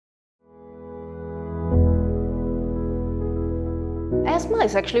Asthma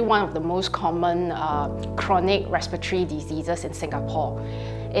is actually one of the most common chronic respiratory diseases in Singapore.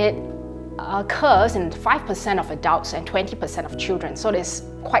 It occurs in 5% of adults and 20% of children, so it's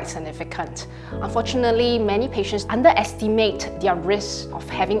quite significant. Unfortunately, many patients underestimate their risk of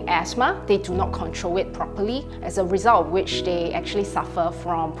having asthma. They do not control it properly, as a result of which they actually suffer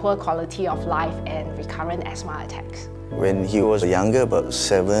from poor quality of life and recurrent asthma attacks. When he was younger, about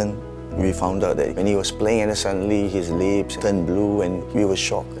 7, we found out that when he was playing and suddenly his lips turned blue and we were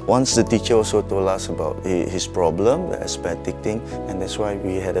shocked. Once the teacher also told us about his problem, the asthmatic thing, and that's why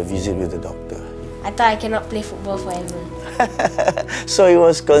we had a visit with the doctor. I thought I cannot play football forever. So he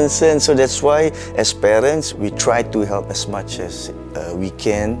was concerned, so that's why as parents we try to help as much as we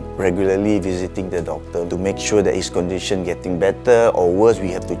can, regularly visiting the doctor to make sure that his condition getting better, or worse, we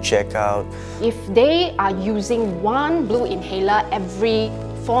have to check out. If they are using one blue inhaler every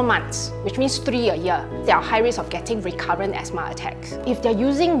 4 months, which means 3 a year, they are high risk of getting recurrent asthma attacks. If they're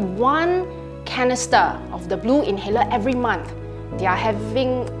using one canister of the blue inhaler every month, they are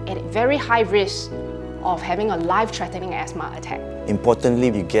having a very high risk of having a life-threatening asthma attack. Importantly,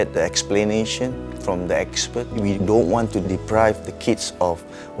 you get the explanation from the expert. We don't want to deprive the kids of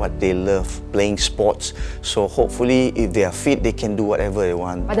what they love, playing sports. So hopefully, if they are fit, they can do whatever they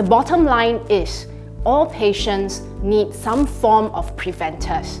want. But the bottom line is, all patients need some form of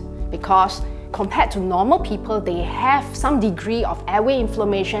preventers, because compared to normal people, they have some degree of airway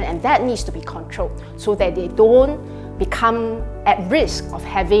inflammation, and that needs to be controlled so that they don't become at risk of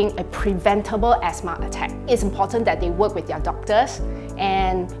having a preventable asthma attack. It's important that they work with their doctors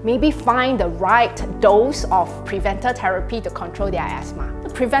and maybe find the right dose of preventer therapy to control their asthma. The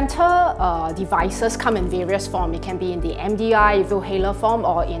preventer devices come in various forms. It can be in the MDI Evohaler form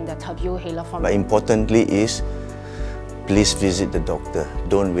or in the Turbuhaler form. But importantly is, please visit the doctor.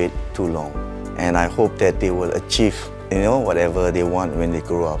 Don't wait too long. And I hope that they will achieve whatever they want when they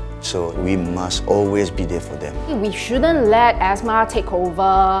grow up. So we must always be there for them. We shouldn't let asthma take over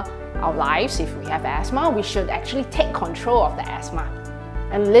our lives. If we have asthma, we should actually take control of the asthma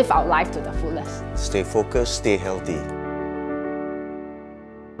and live our life to the fullest. Stay focused, stay healthy.